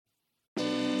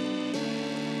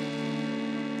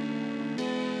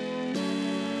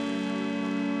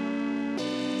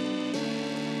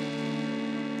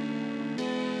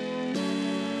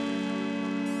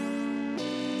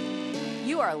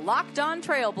are Locked On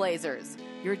Trailblazers,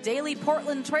 your daily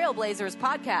Portland Trailblazers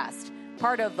podcast,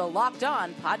 part of the Locked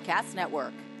On Podcast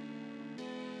Network.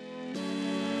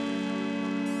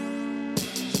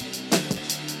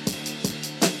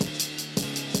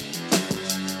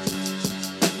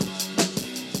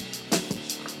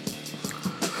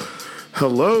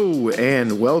 Hello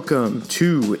and welcome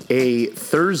to a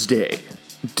Thursday,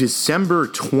 December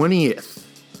 20th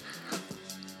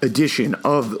edition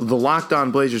of the Locked On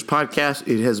Blazers podcast.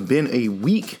 It has been a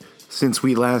week since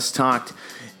we last talked,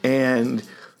 and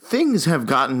things have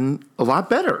gotten a lot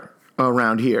better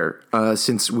around here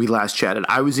since we last chatted.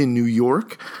 I was in New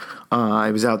York. I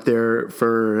was out there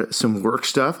for some work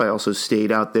stuff. I also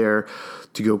stayed out there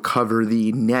to go cover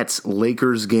the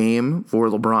Nets-Lakers game for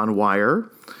LeBron Wire.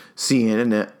 Seeing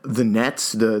the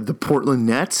Nets, the Portland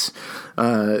Nets,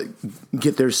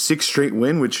 get their sixth straight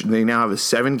win, which they now have a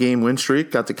 7-game win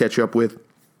streak. Got to catch up with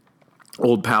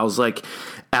old pals like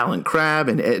Alan Crabb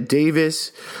and Ed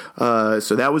Davis.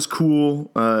 So that was cool,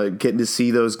 getting to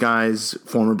see those guys,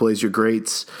 former Blazer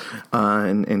greats,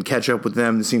 and catch up with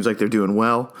them. It seems like they're doing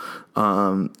well.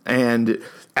 And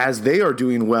as they are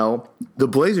doing well, the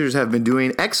Blazers have been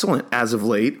doing excellent as of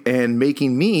late and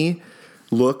making me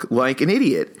look like an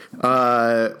idiot.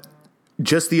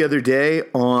 Just the other day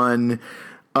on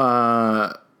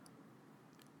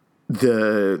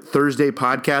the Thursday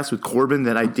podcast with Corbin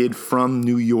that I did from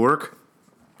New York,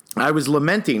 I was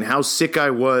lamenting how sick I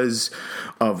was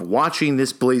of watching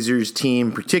this Blazers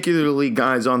team, particularly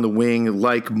guys on the wing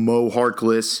like Mo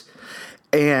Harkless,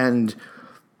 and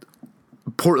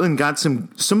Portland got some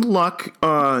luck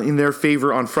in their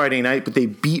favor on Friday night, but they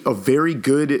beat a very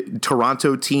good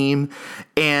Toronto team.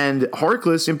 And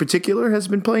Harkless, in particular, has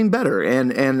been playing better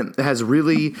and has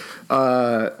really,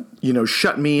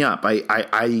 shut me up.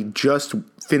 I just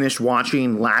finished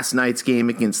watching last night's game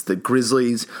against the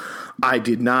Grizzlies. I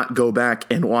did not go back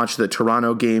and watch the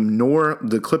Toronto game nor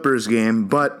the Clippers game,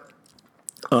 but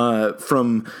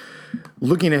from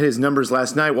looking at his numbers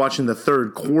last night, watching the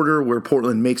third quarter where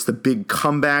Portland makes the big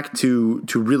comeback to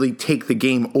really take the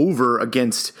game over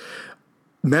against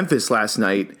Memphis last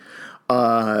night,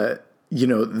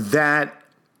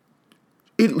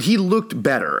 he looked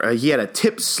better. He had a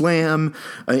tip slam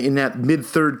in that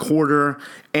mid-third quarter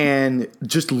and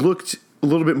just looked a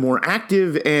little bit more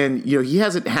active. And, he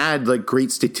hasn't had like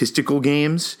great statistical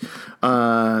games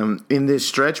in this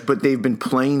stretch, but they've been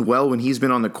playing well when he's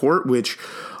been on the court, which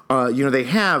they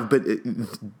have, but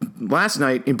last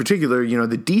night in particular,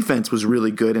 the defense was really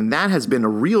good, and that has been a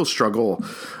real struggle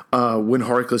when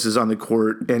Harkless is on the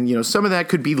court. And, some of that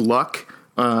could be luck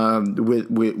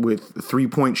with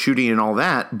three-point shooting and all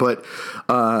that, but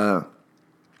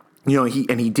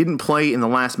he didn't play in the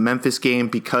last Memphis game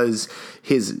because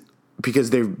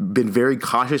they've been very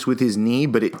cautious with his knee,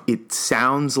 but it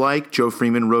sounds like Joe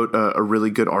Freeman wrote a really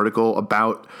good article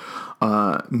about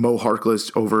Mo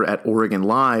Harkless over at Oregon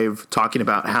Live, talking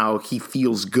about how he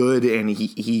feels good and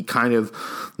he kind of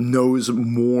knows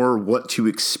more what to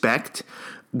expect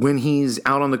when he's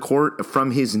out on the court from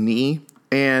his knee,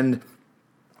 and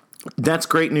that's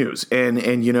great news. And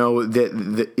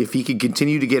that if he can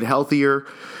continue to get healthier,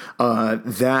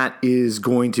 that is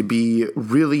going to be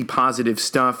really positive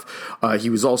stuff. He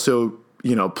was also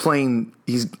playing.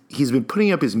 He's been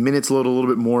putting up his minutes load a little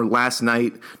bit more last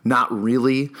night. Not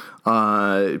really,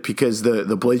 because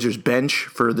the Blazers bench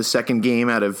for the second game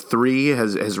out of 3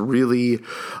 has really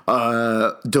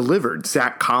delivered.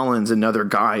 Zach Collins, another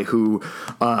guy who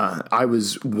I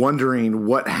was wondering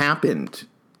what happened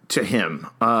to him.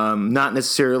 Not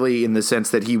necessarily in the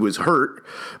sense that he was hurt,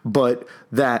 but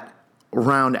that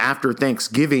round after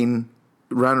Thanksgiving,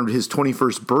 around his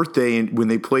 21st birthday, and when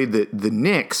they played the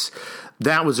Knicks,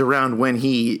 that was around when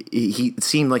he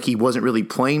seemed like he wasn't really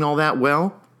playing all that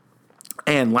well.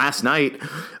 And last night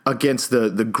against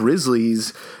the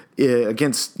Grizzlies,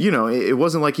 it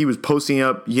wasn't like he was posting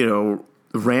up,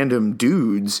 random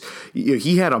dudes.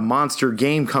 He had a monster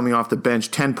game coming off the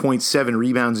bench, 10.7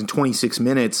 rebounds in 26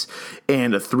 minutes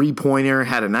and a three-pointer,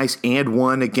 had a nice and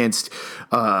one against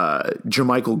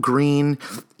Jermichael Green.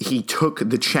 He took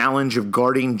the challenge of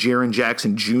guarding Jaren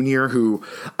Jackson Jr., who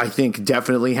I think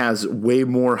definitely has way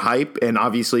more hype, and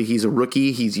obviously he's a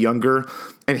rookie, he's younger,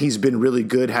 and he's been really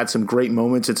good, had some great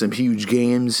moments in some huge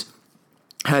games.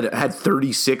 Had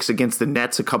 36 against the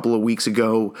Nets a couple of weeks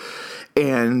ago,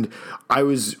 and I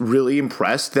was really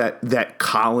impressed that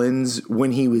Collins,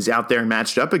 when he was out there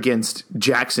matched up against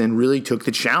Jackson, really took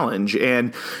the challenge.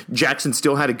 And Jackson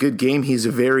still had a good game. He's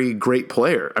a very great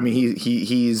player. I mean,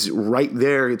 he's right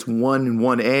there. It's 1 and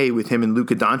 1A with him and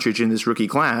Luka Doncic in this rookie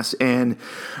class, and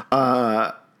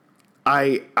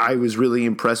I was really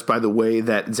impressed by the way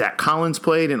that Zach Collins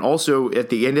played, and also at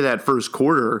the end of that first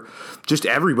quarter, just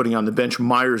everybody on the bench.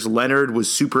 Myers Leonard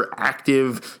was super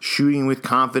active, shooting with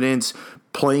confidence,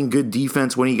 playing good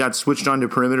defense when he got switched on to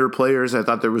perimeter players. I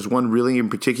thought there was one really in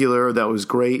particular that was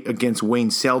great against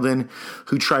Wayne Selden,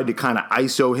 who tried to kind of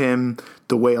ISO him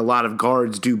the way a lot of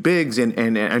guards do bigs.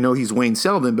 And I know he's Wayne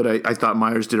Selden, but I thought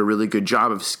Myers did a really good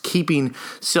job of keeping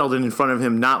Selden in front of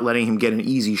him, not letting him get an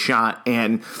easy shot.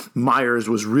 And Myers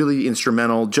was really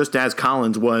instrumental, just as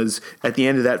Collins was at the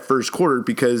end of that first quarter,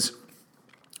 because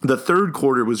the third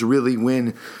quarter was really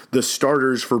when the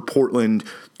starters for Portland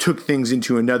took things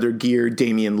into another gear.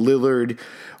 Damian Lillard,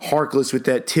 Harkless with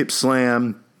that tip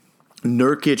slam,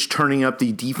 Nurkic turning up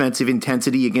the defensive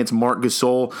intensity against Marc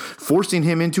Gasol, forcing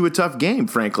him into a tough game,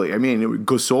 frankly. I mean,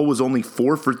 Gasol was only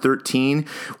 4 for 13,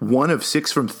 1 of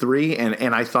 6 from 3,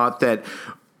 and I thought that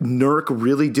Nurk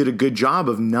really did a good job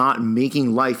of not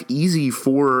making life easy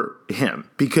for him,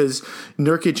 because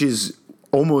Nurkic is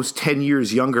almost 10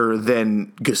 years younger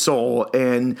than Gasol,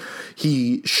 and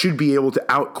he should be able to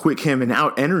out-quick him and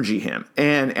out-energy him.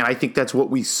 And I think that's what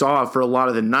we saw for a lot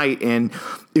of the night, and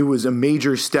it was a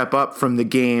major step up from the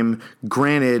game.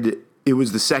 Granted, it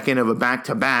was the second of a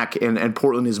back-to-back, and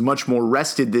Portland is much more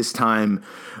rested this time,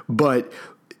 but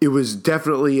it was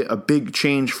definitely a big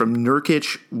change from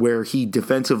Nurkic, where he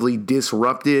defensively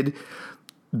disrupted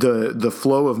the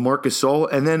flow of Marc Gasol,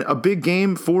 and then a big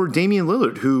game for Damian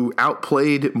Lillard, who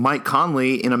outplayed Mike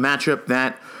Conley in a matchup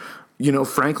that,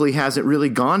 frankly hasn't really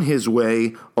gone his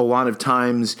way a lot of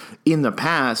times in the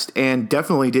past, and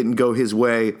definitely didn't go his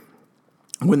way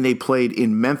when they played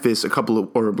in Memphis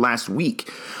last week.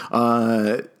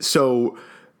 So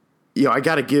I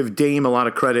got to give Dame a lot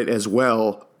of credit as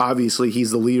well. Obviously,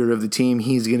 he's the leader of the team.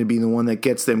 He's going to be the one that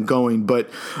gets them going, but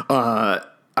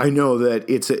I know that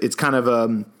it's kind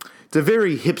of it's a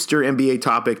very hipster NBA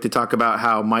topic to talk about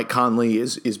how Mike Conley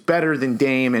is better than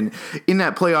Dame, and in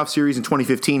that playoff series in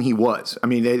 2015 he was. I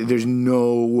mean, there's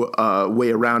no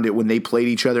way around it. When they played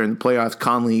each other in the playoffs,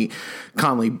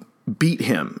 Conley beat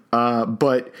him,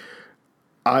 but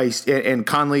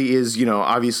Conley is,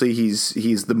 obviously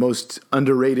he's the most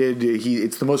underrated.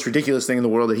 It's the most ridiculous thing in the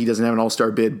world that he doesn't have an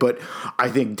all-star bid. But I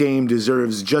think Dame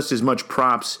deserves just as much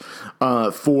props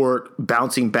for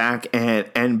bouncing back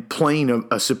and playing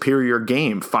a superior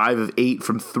game. 5 of 8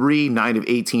 from 3, 9 of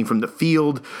 18 from the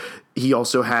field. He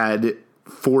also had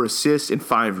 4 assists and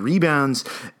 5 rebounds,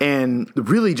 and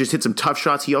really just hit some tough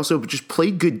shots. He also just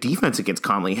played good defense against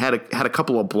Conley. Had a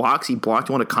couple of blocks. He blocked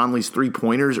one of Conley's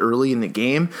 3-pointers early in the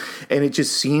game, and it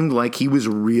just seemed like he was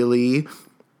really,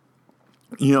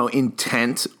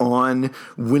 intent on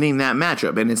winning that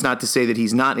matchup. And it's not to say that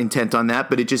he's not intent on that,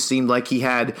 but it just seemed like he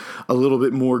had a little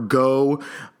bit more go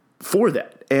for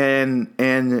that. And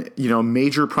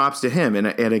major props to him. And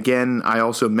again, I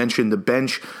also mentioned the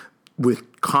bench with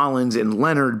Collins and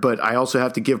Leonard, but I also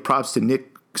have to give props to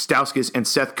Nick Stauskas and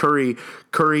Seth Curry.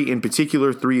 Curry in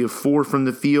particular, 3 of 4 from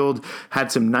the field,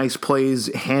 had some nice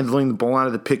plays handling the ball out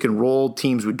of the pick and roll.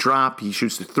 Teams would drop. He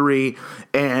shoots the 3,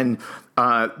 and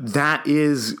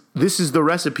this is the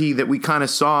recipe that we kind of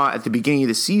saw at the beginning of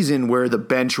the season, where the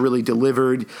bench really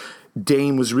delivered.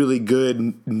 Dame was really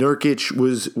good. Nurkic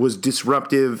was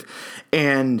disruptive,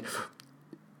 and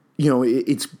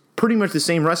it's pretty much the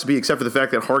same recipe, except for the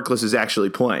fact that Harkless is actually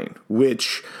playing,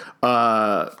 which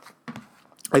I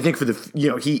think for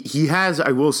he has,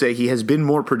 I will say, he has been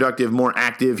more productive, more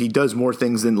active. He does more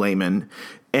things than Layman,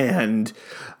 and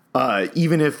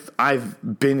even if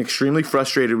I've been extremely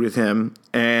frustrated with him,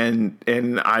 and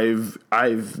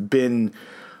I've been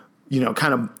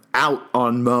kind of out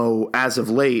on Mo as of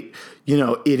late,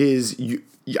 it is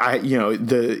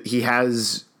he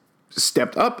has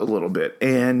stepped up a little bit,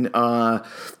 and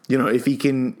if he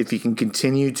can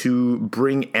continue to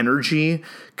bring energy,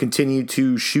 continue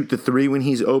to shoot the 3 when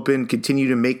he's open, continue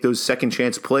to make those second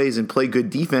chance plays and play good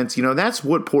defense, that's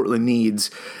what Portland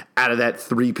needs out of that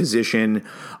 3 position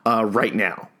right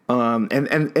now.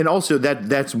 And also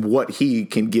that's what he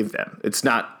can give them. It's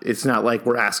not like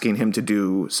we're asking him to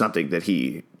do something that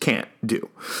he can't do.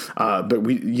 But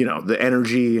the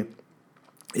energy,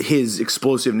 his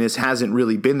explosiveness hasn't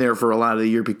really been there for a lot of the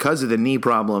year because of the knee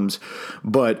problems.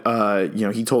 But,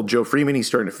 he told Joe Freeman he's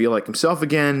starting to feel like himself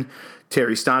again.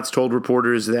 Terry Stotts told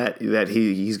reporters that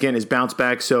he's getting his bounce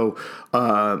back. So,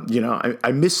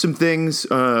 I missed some things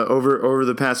over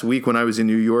the past week when I was in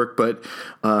New York, but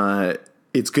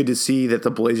it's good to see that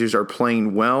the Blazers are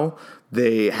playing well.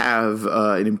 They have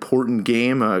an important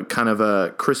game, kind of a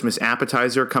Christmas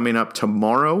appetizer coming up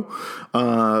tomorrow.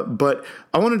 But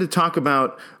I wanted to talk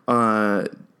about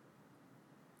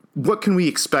what can we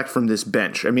expect from this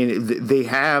bench? I mean, they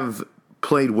have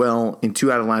played well in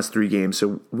 2 out of the last 3 games.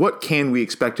 So what can we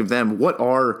expect of them? What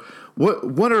are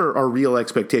our real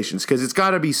expectations? Because it's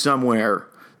got to be somewhere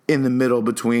in the middle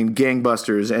between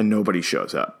gangbusters and nobody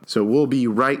shows up. So we'll be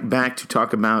right back to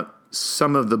talk about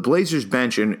some of the Blazers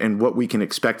bench and what we can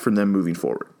expect from them moving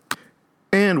forward.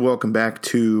 And welcome back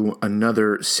to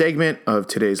another segment of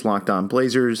today's Locked On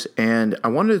Blazers. And I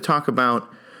wanted to talk about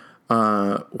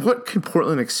what can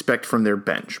Portland expect from their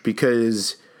bench,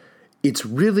 because it's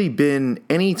really been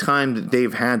any time that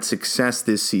they've had success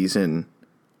this season,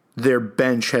 their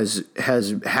bench has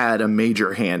had a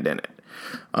major hand in it.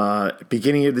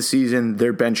 Beginning of the season,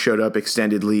 their bench showed up,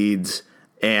 extended leads,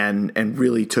 and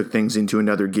really took things into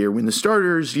another gear. When the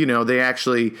starters, they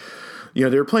actually, they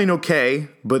were playing okay,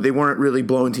 but they weren't really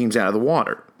blowing teams out of the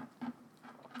water.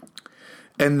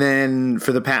 And then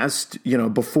for the past,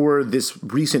 before this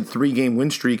recent 3-game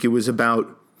win streak, it was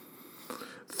about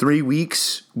 3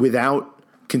 weeks without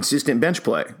consistent bench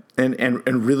play and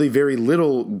really very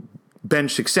little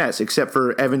bench success, except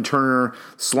for Evan Turner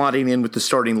slotting in with the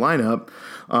starting lineup.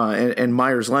 And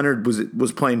Myers Leonard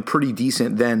was playing pretty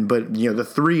decent then. But, the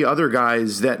 3 other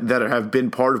guys that have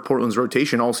been part of Portland's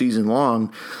rotation all season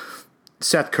long,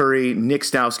 Seth Curry, Nick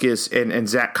Stauskas, and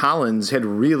Zach Collins, had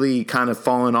really kind of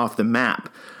fallen off the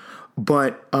map.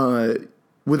 But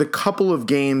with a couple of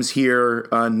games here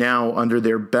now under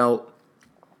their belt,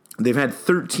 they've had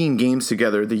 13 games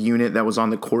together, the unit that was on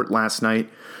the court last night.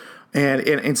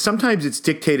 And sometimes it's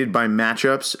dictated by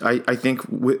matchups, I think,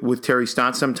 with Terry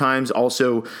Stotts sometimes.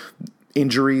 Also,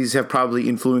 injuries have probably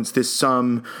influenced this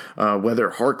some,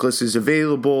 whether Harkless is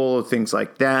available, things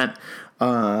like that.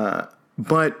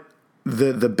 But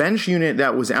the bench unit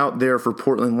that was out there for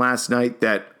Portland last night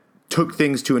that took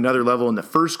things to another level in the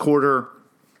first quarter,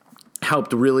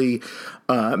 helped really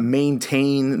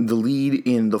maintain the lead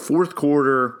in the fourth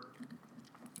quarter,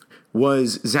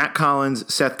 was Zach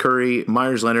Collins, Seth Curry,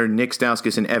 Myers Leonard, Nick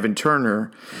Stauskas, and Evan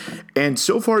Turner. And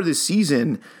so far this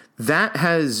season, that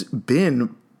has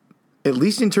been, at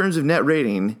least in terms of net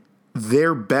rating,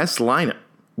 their best lineup,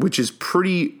 which is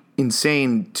pretty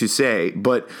insane to say,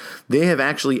 but they have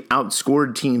actually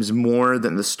outscored teams more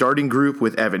than the starting group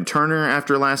with Evan Turner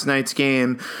after last night's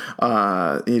game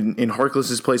in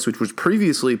Harkless's place, which was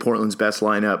previously Portland's best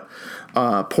lineup.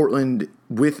 Portland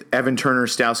with Evan Turner,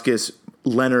 Stauskas,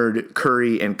 Leonard,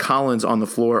 Curry, and Collins on the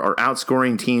floor are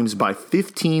outscoring teams by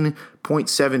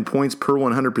 15.7 points per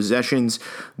 100 possessions.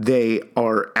 They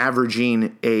are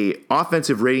averaging a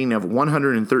offensive rating of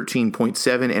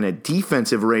 113.7 and a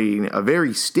defensive rating, a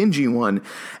very stingy one,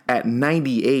 at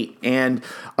 98. And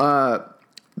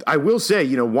I will say,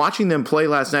 watching them play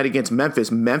last night against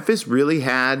Memphis really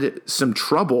had some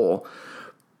trouble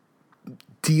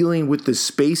dealing with the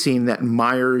spacing that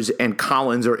Myers and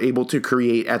Collins are able to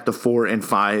create at the 4 and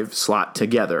 5 slot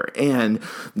together. And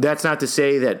that's not to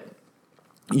say that,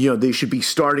 they should be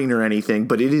starting or anything,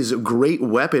 but it is a great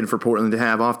weapon for Portland to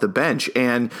have off the bench.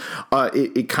 And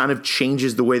it kind of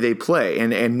changes the way they play.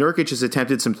 And Nurkic has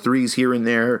attempted some threes here and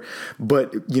there,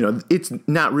 but, it's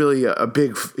not really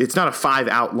it's not a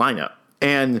 5-out lineup.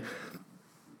 And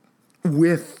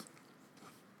with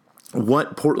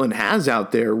what Portland has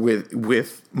out there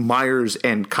with Myers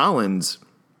and Collins,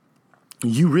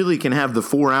 you really can have the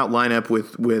 4-out lineup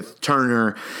with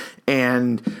Turner,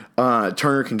 and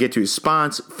Turner can get to his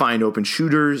spots, find open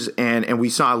shooters, and we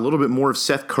saw a little bit more of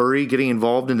Seth Curry getting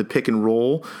involved in the pick and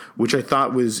roll, which I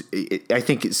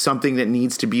think is something that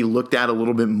needs to be looked at a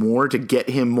little bit more to get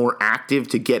him more active,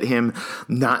 to get him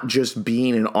not just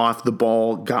being an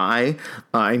off-the-ball guy.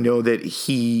 I know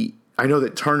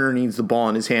that Turner needs the ball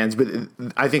in his hands, but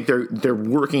I think they're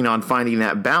working on finding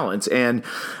that balance. And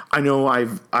I know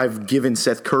I've given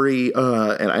Seth Curry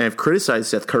and I have criticized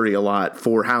Seth Curry a lot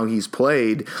for how he's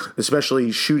played,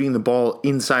 especially shooting the ball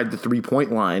inside the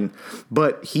 3-point line.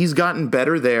 But he's gotten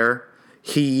better there.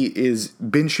 He is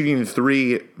been shooting the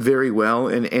 3 very well,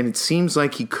 and it seems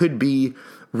like he could be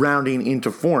rounding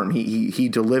into form. He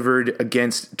delivered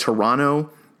against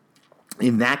Toronto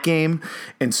in that game.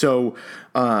 And so,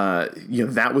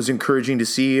 that was encouraging to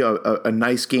see a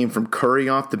nice game from Curry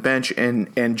off the bench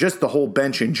and just the whole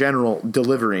bench in general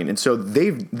delivering. And so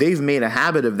they've made a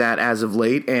habit of that as of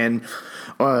late. And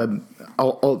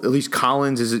at least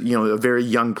Collins is, a very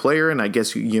young player. And I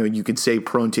guess, you could say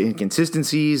prone to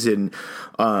inconsistencies. And,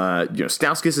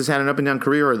 Stauskas has had an up and down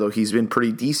career, although he's been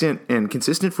pretty decent and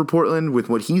consistent for Portland with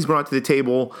what he's brought to the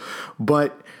table.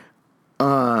 But,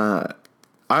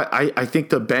 I think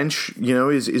the bench,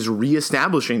 is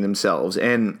reestablishing themselves,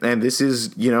 and this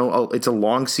is, it's a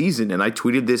long season. And I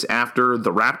tweeted this after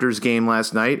the Raptors game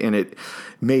last night, and it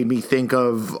made me think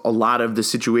of a lot of the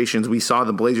situations we saw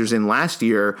the Blazers in last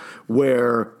year,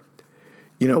 where,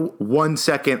 1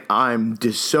 second I'm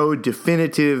just so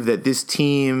definitive that this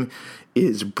team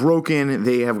is broken,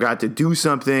 they have got to do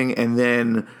something, and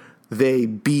then they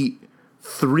beat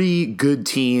 3 good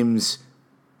teams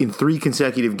in 3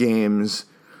 consecutive games.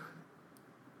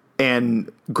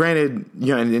 And granted,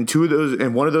 and 2 of those,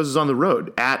 and 1 of those is on the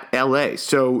road at LA.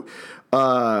 So,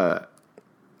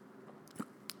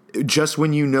 just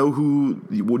when you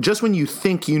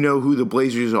think you know who the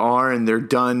Blazers are, and they're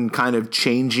done kind of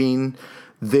changing,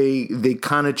 they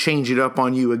kind of change it up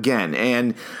on you again.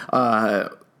 And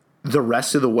the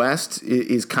rest of the West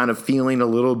is kind of feeling a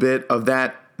little bit of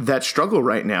that struggle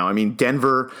right now. I mean,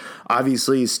 Denver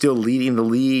obviously is still leading the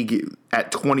league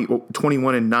at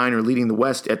 21-9, or leading the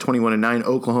West at 21-9.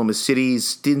 Oklahoma City's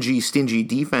stingy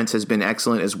defense has been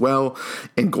excellent as well,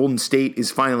 and Golden State is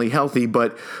finally healthy.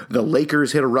 But the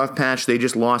Lakers hit a rough patch. They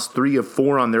just lost 3 of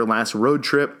 4 on their last road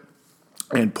trip,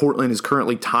 and Portland is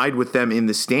currently tied with them in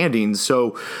the standings.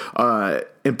 So,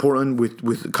 in Portland,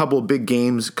 with a couple of big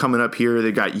games coming up here,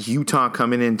 they got Utah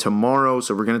coming in tomorrow,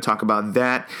 so we're going to talk about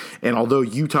that. And although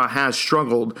Utah has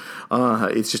struggled,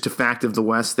 it's just a fact of the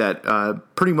West that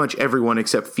pretty much everyone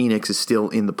except Phoenix is still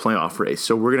in the playoff race.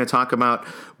 So we're going to talk about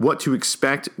what to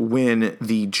expect when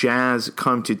the Jazz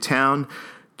come to town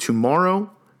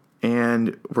tomorrow,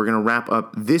 and we're going to wrap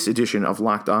up this edition of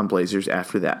Locked On Blazers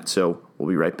after that. So we'll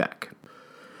be right back.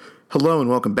 Hello and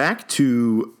welcome back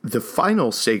to the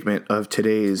final segment of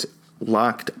today's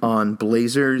Locked On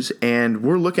Blazers, and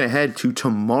we're looking ahead to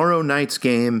tomorrow night's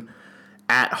game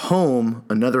at home,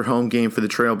 another home game for the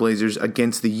Trailblazers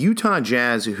against the Utah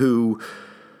Jazz, who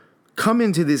come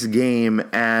into this game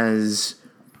as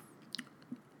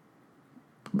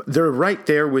they're right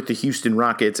there with the Houston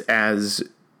Rockets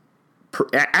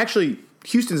actually,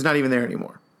 Houston's not even there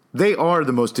anymore. They are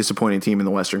the most disappointing team in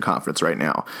the Western Conference right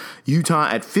now. Utah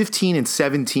at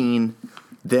 15-17,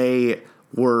 they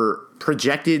were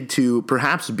projected to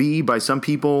perhaps be, by some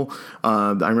people,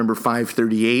 I remember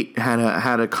 538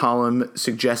 had a column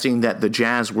suggesting that the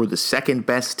Jazz were the second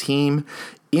best team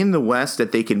in the West,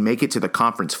 that they can make it to the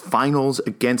conference finals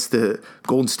against the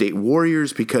Golden State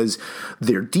Warriors because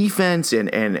their defense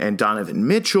and Donovan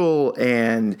Mitchell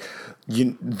and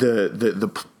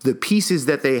the pieces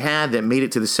that they had that made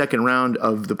it to the second round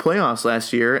of the playoffs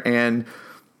last year. And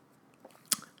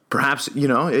perhaps,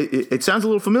 it sounds a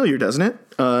little familiar, doesn't it?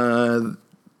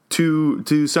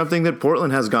 To something that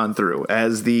Portland has gone through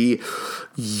as the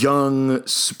young,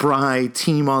 spry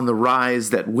team on the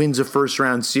rise that wins a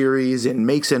first-round series and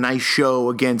makes a nice show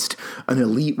against an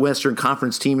elite Western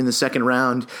Conference team in the second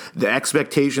round. The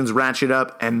expectations ratchet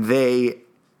up, and they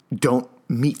don't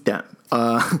meet them.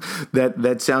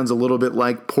 That sounds a little bit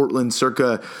like Portland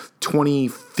circa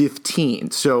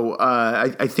 2015. So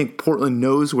I think Portland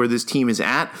knows where this team is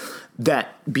at.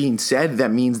 That being said,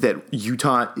 that means that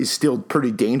Utah is still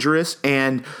pretty dangerous,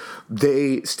 and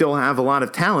they still have a lot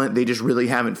of talent. They just really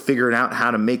haven't figured out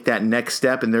how to make that next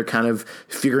step, and they're kind of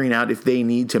figuring out if they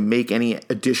need to make any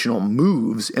additional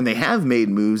moves. And they have made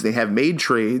moves. They have made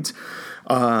trades,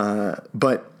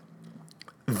 but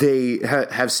they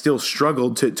have still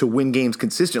struggled to win games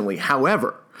consistently.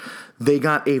 However, they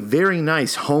got a very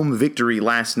nice home victory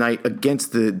last night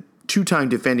against the two-time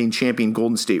defending champion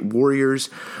Golden State Warriors,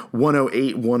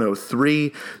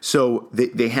 108-103. So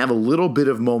they have a little bit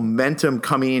of momentum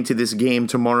coming into this game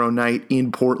tomorrow night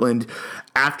in Portland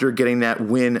after getting that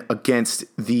win against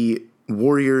the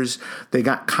Warriors. They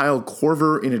got Kyle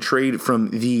Korver in a trade from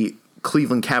the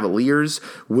Cleveland Cavaliers,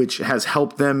 which has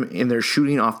helped them in their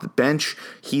shooting off the bench.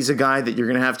 He's a guy that you're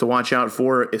going to have to watch out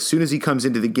for. As soon as he comes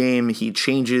into the game, he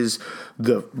changes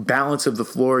the balance of the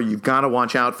floor. You've got to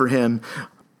watch out for him.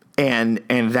 And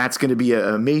that's going to be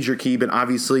a major key. But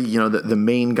obviously, the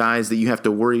main guys that you have to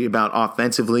worry about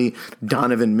offensively,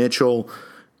 Donovan Mitchell,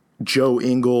 Joe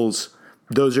Ingles,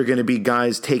 those are going to be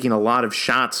guys taking a lot of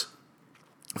shots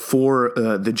for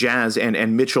the Jazz,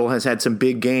 and Mitchell has had some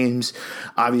big games.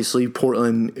 Obviously,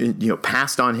 Portland,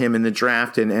 passed on him in the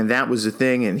draft, and that was the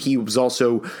thing. And he was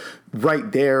also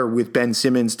right there with Ben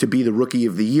Simmons to be the Rookie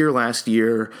of the Year last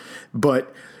year.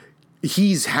 But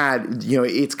he's had,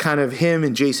 it's kind of him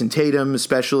and Jason Tatum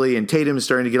especially, and Tatum is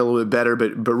starting to get a little bit better.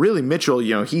 But really, Mitchell,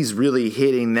 he's really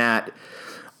hitting that,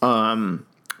 not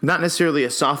necessarily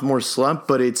a sophomore slump,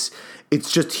 but it's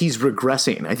just he's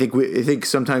regressing. I think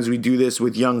sometimes we do this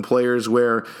with young players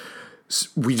where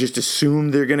we just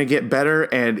assume they're going to get better.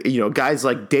 And, guys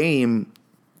like Dame,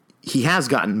 he has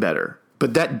gotten better.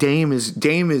 But that Dame is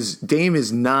the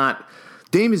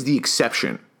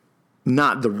exception,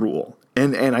 not the rule.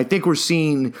 And I think we're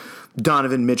seeing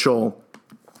Donovan Mitchell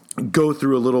go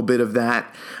through a little bit of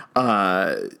that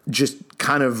just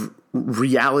kind of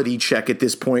reality check at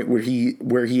this point where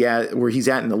he's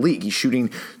at in the league. He's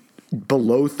shooting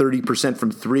below 30%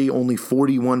 from three, only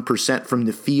 41% from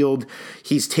the field.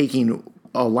 He's taking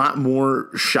a lot more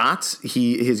shots.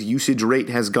 His usage rate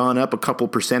has gone up a couple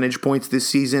percentage points this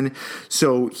season.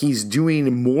 So he's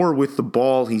doing more with the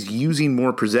ball. He's using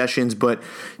more possessions, but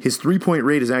his 3-point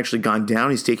rate has actually gone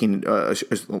down. He's taking a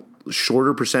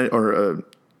shorter percent or a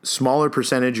smaller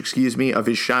percentage, of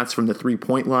his shots from the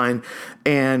 3-point line.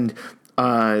 And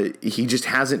he just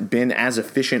hasn't been as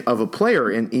efficient of a player.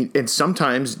 And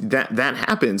sometimes that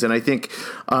happens. And I think,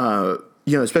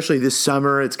 especially this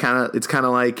summer, it's kind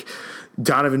of like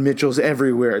Donovan Mitchell's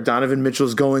everywhere. Donovan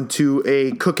Mitchell's going to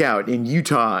a cookout in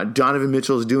Utah. Donovan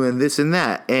Mitchell's doing this and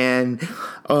that. And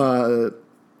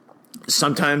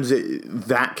sometimes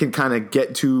that can kind of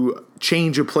get to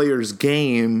change a player's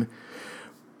game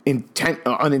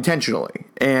unintentionally.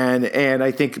 And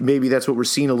I think maybe that's what we're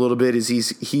seeing a little bit is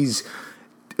he's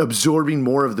absorbing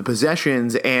more of the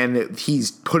possessions and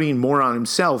he's putting more on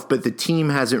himself, but the team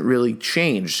hasn't really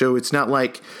changed. So it's not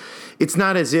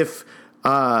as if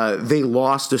they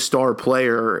lost a star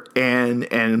player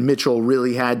and Mitchell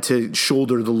really had to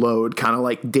shoulder the load, kind of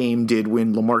like Dame did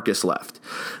when LaMarcus left.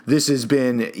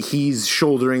 He's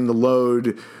shouldering the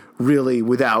load really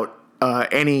without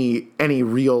any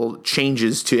real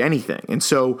changes to anything. And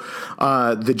so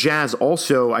the Jazz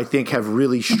also, I think, have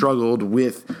really struggled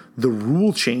with the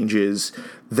rule changes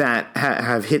that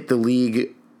have hit the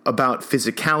league about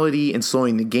physicality and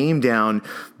slowing the game down.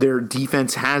 Their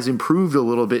defense has improved a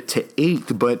little bit to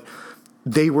 8th, but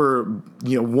they were,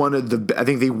 I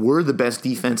think they were the best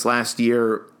defense last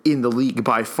year in the league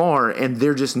by far, and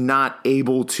they're just not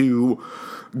able to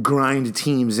grind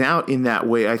teams out in that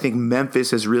way. I think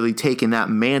Memphis has really taken that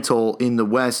mantle in the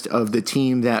West of the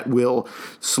team that will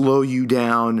slow you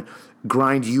down,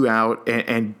 grind you out,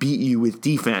 and beat you with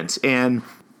defense. And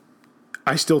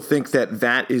I still think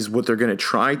that is what they're going to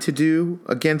try to do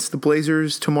against the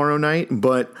Blazers tomorrow night,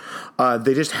 but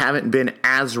they just haven't been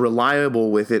as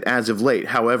reliable with it as of late.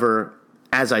 However,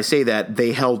 as I say that,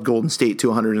 they held Golden State to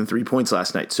 103 points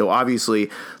last night. So obviously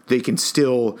they can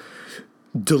still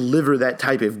deliver that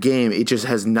type of game. It just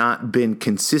has not been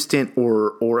consistent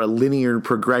or a linear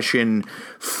progression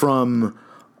from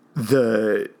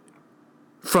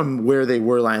where they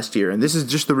were last year. And this is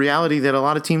just the reality that a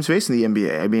lot of teams face in the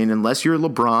NBA. I mean, unless you're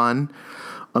LeBron,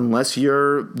 unless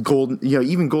you're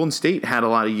even Golden State had a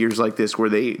lot of years like this where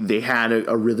they had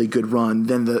a really good run.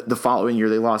 Then the following year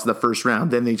they lost the first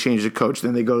round. Then they changed the coach.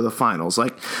 Then they go to the finals.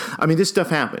 This stuff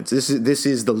happens. This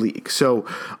is the league. So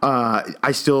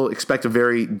I still expect a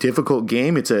very difficult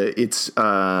game. It's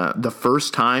the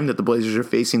first time that the Blazers are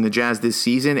facing the Jazz this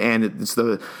season, and it's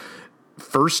the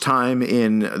first time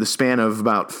in the span of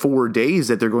about 4 days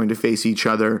that they're going to face each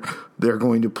other. They're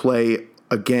going to play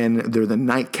again. They're the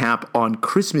nightcap on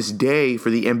Christmas Day for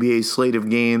the NBA slate of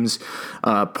games.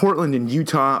 Portland and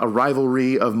Utah, a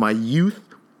rivalry of my youth.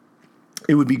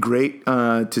 It would be great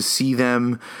to see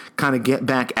them kind of get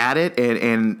back at it.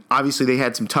 And obviously they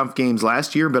had some tough games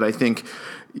last year, but I think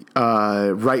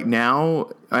right now,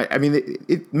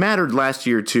 it mattered last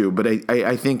year too, but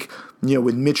I think,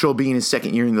 with Mitchell being his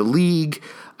second year in the league,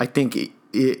 I think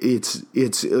it's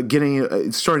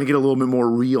starting to get a little bit more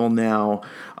real now,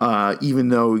 even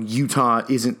though Utah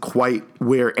isn't quite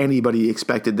where anybody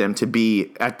expected them to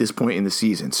be at this point in the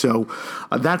season. So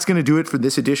that's going to do it for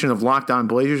this edition of Locked On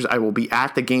Blazers. I will be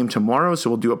at the game tomorrow,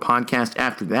 so we'll do a podcast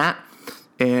after that,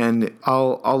 and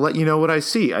I'll let you know what I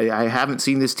see. I haven't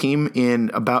seen this team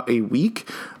in about a week,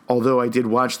 although I did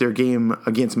watch their game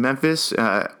against Memphis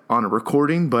on a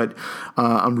recording, but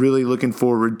I'm really looking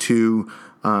forward to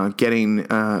getting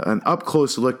an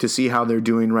up-close look to see how they're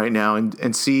doing right now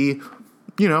and see,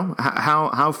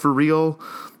 how for real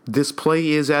this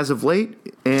play is as of late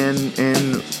and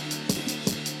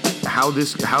how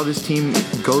this team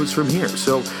goes from here.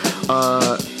 So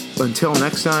until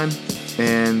next time,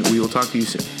 and we will talk to you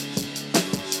soon.